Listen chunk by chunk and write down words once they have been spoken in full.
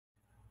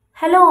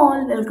Hello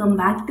all, welcome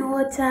back to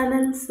our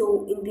channel. So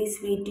in this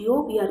video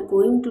we are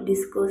going to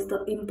discuss the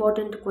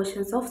important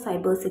questions of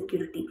cyber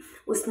security.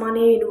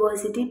 Usmania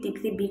University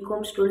degree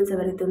Bcom students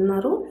ఎవరైతే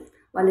ఉన్నారో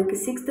వాళ్ళకి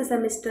 6th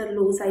semester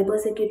లో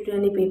cyber security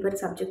అనే paper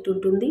subject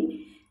ఉంటుంది.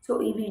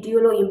 So ఈ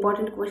వీడియోలో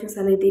important questions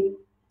అనేది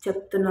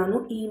చెప్తున్నాను.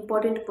 ఈ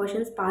ఇంపార్టెంట్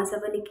క్వశ్చన్స్ పాస్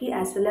అవ్వడానికి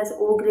యాజ్ వెల్ యాజ్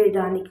ఓ గ్రేడ్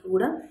రానికి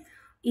కూడా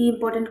ఈ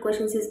important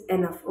questions is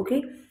enough. Okay,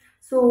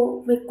 so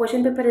మీకు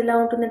క్వశ్చన్ పేపర్ ఎలా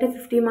ఉంటుందంటే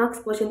 50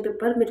 మార్క్స్ క్వశ్చన్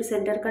పేపర్, మీరు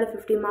సెంటర్ కాడ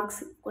 50 మార్క్స్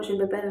క్వశ్చన్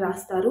పేపర్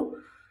రాస్తారు.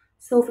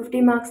 సో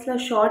 50 మార్క్స్లో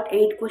షార్ట్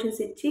 8 క్వశ్చన్స్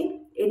ఇచ్చి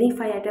ఎనీ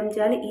 5 అటెంప్ట్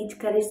చేయాలి. Each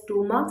carries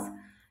 2 marks.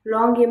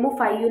 లాంగ్ ఏమో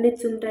 5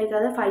 యూనిట్స్ ఉంటాయి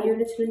కదా, 5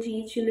 యూనిట్స్ నుంచి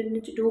ఈచ్ యూనిట్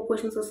నుంచి 2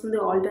 క్వశ్చన్స్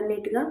వస్తుంది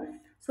ఆల్టర్నేట్గా.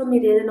 సో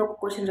మీరు ఏదైనా ఒక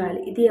క్వశ్చన్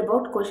రాయాలి. ఇది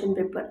about question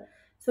paper.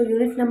 So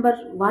unit number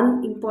 1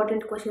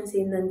 important questions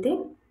ఏంటంటే,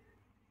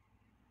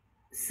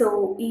 సో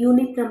ఈ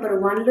యూనిట్ నెంబర్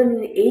 1లో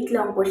నేను 8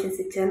 లాంగ్ క్వశ్చన్స్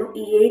ఇచ్చాను.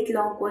 ఈ 8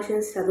 లాంగ్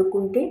క్వశ్చన్స్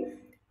చదువుకుంటే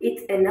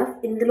ఇట్స్ ఎనఫ్.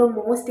 ఇందులో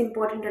మోస్ట్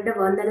ఇంపార్టెంట్ అంటే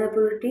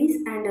వల్నరబిలిటీస్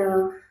అండ్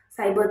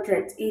సైబర్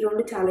థ్రెట్స్, ఈ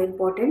రెండు చాలా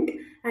ఇంపార్టెంట్.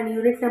 అండ్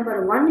యూనిట్ నెంబర్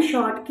 1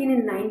 షార్ట్కి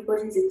నేను 9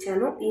 క్వశ్చన్స్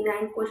ఇచ్చాను. ఈ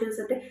 9 క్వశ్చన్స్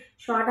అంటే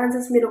షార్ట్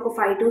ఆన్సర్స్ మీరు ఒక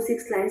 5 to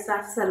 6 లైన్స్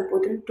రాస్తే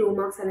సరిపోతుంది. 2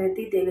 మార్క్స్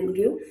అనేది they will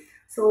give.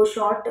 So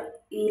short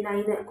ఈ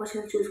 9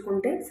 క్వశ్చన్స్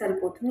చూసుకుంటే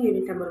సరిపోతుంది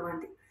unit number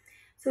 1ది.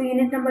 So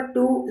unit number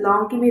 2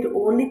 లాంగ్కి మీరు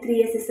ఓన్లీ 3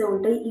 ఎస్ఎస్ఏ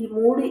ఉంటాయి. ఈ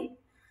 3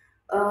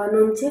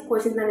 నుంచే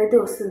క్వశ్చన్స్ అనేది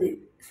వస్తుంది.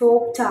 సో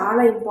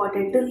చాలా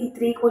ఇంపార్టెంట్ ఈ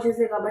 3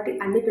 క్వశ్చన్సే కాబట్టి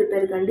అన్ని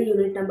ప్రిపేర్ కండి.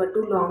 యూనిట్ నెంబర్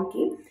 2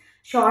 లాంగ్కి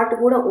షార్ట్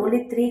కూడా ఓన్లీ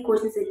 3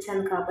 క్వశ్చన్స్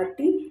ఇచ్చాను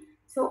కాబట్టి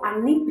సో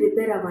అన్నీ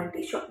ప్రిపేర్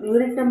అవ్వండి.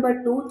 యూనిట్ నెంబర్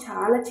 2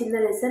 చాలా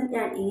చిన్న lesson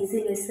and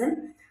easy lesson.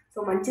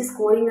 So మంచి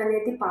స్కోరింగ్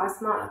అనేది పాస్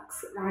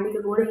మార్క్స్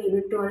రానికి కూడా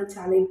యూనిట్ 2 అనేది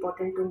చాలా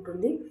ఇంపార్టెంట్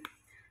ఉంటుంది.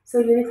 సో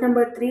యూనిట్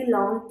నెంబర్ 3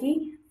 లాంగ్కి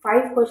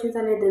 5 క్వశ్చన్స్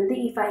అనేది ఉంది.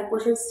 ఈ 5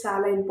 క్వశ్చన్స్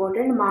చాలా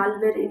ఇంపార్టెంట్.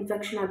 మాల్వేర్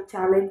ఇన్ఫెక్షన్ అది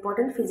చాలా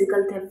important.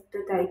 Physical theft,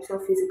 types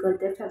of physical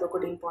theft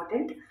అదొకటి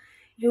ఇంపార్టెంట్.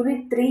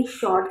 యూనిట్ 3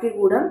 షార్ట్కి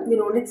కూడా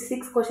నేను ఓన్లీ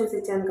 6 క్వశ్చన్స్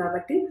ఇచ్చాను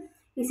కాబట్టి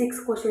ఈ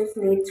 6 క్వశ్చన్స్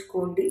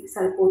నేర్చుకోండి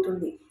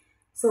సరిపోతుంది.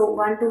 సో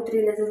 1, 2,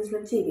 3 లెసన్స్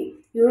నుంచి ఇవి.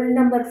 యూనిట్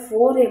నెంబర్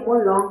 4 ఏమో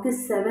లాంగ్కి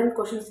 7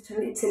 క్వశ్చన్స్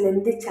ఇచ్చాను. It's a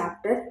lengthy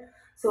chapter.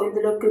 So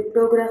ఇందులో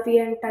క్రిప్టోగ్రఫీ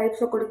అండ్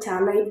టైప్స్ ఒకటి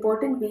చాలా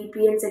important.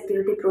 VPN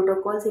security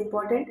protocols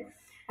important.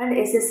 And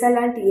SSL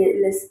and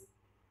TLS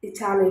ఇది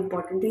చాలా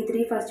ఇంపార్టెంట్. ఈ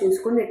 3 ఫస్ట్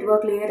చూసుకొని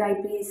నెట్వర్క్ లేయర్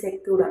ఐపీసెక్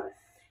కూడా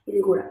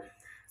ఇది కూడా.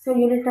 సో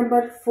యూనిట్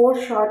నెంబర్ 4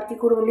 షార్ట్కి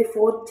కూడా ఓన్లీ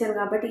 4 ఇచ్చాను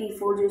కాబట్టి ఈ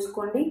 4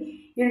 చూసుకోండి.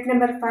 యూనిట్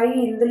నెంబర్ 5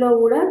 ఇందులో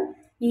కూడా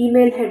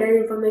ఈమెయిల్ హెడర్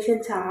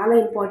ఇన్ఫర్మేషన్ చాలా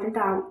ఇంపార్టెంట్.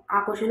 ఆ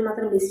క్వశ్చన్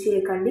మాత్రం మిస్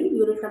చేయకండి.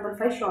 యూనిట్ నెంబర్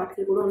 5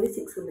 షార్ట్కి కూడా ఓన్లీ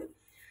 6 ఉన్నాయి.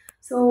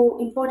 సో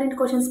ఇంపార్టెంట్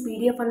క్వశ్చన్స్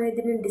పీడిఎఫ్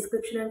అనేది నేను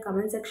డిస్క్రిప్షన్ అండ్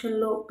కమెంట్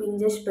సెక్షన్లో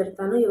పిన్ చేసి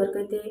పెడతాను.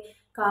 ఎవరికైతే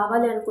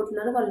కావాలి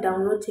అనుకుంటున్నారో వాళ్ళు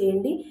డౌన్లోడ్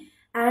చేయండి.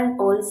 అండ్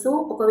ఆల్సో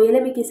ఒకవేళ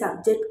మీకు ఈ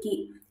సబ్జెక్ట్కి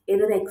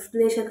ఏదైనా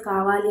ఎక్స్ప్లెనేషన్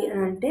కావాలి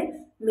అని అంటే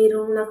మీరు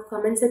నాకు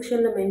కమెంట్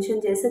సెక్షన్లో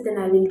మెన్షన్ చేస్తే then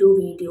I will do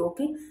video.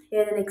 Okay,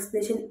 ఏదైనా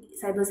ఎక్స్ప్లెనేషన్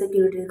సైబర్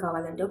సెక్యూరిటీ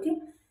కావాలంటే. Okay,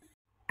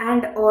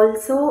 and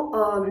also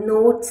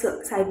notes,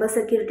 cyber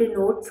security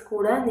notes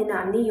కూడా నేను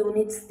అన్ని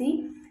యూనిట్స్ది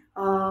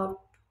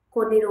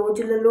కొన్ని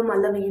రోజులలో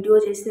మళ్ళీ వీడియో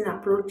చేసి నేను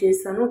అప్లోడ్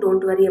చేస్తాను.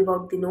 Don't worry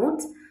about the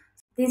notes.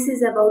 This is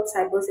about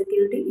cyber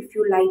security. If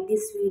you like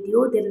this video,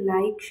 then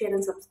like, share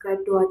and subscribe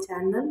to our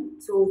channel.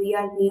 So we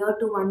are near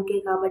to 1K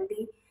కాబట్టి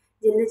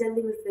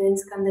జల్దీ మీ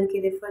ఫ్రెండ్స్కి అందరికీ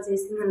refer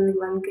చేసి మనకి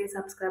 1K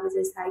subscribers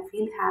చేస్తే I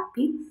feel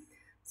happy.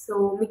 So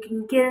మీకు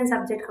ఇంకేదైనా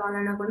subject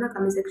కావాలన్నా కూడా నా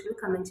కమెంట్ సెక్షన్లో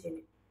కమెంట్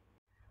చేయండి.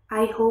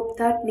 ఐ హోప్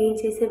దట్ నేను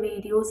చేసే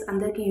వీడియోస్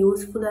అందరికీ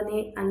యూస్ఫుల్ అని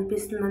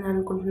అనిపిస్తుందని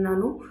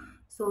అనుకుంటున్నాను.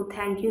 So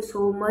thank you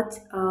so much.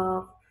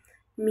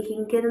 మీకు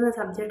ఇంకేదైనా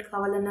సబ్జెక్ట్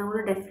కావాలన్నా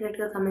కూడా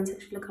డెఫినెట్గా కమెంట్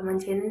సెక్షన్లో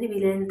కమెంట్ చేయండి.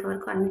 వీలైనంత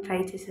వరకు అన్ని ట్రై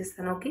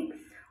చేసేస్తాను. Okay,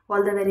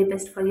 all the very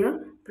best for your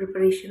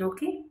preparation.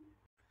 Okay,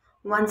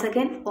 once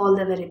again all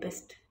the very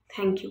best.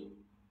 Thank you.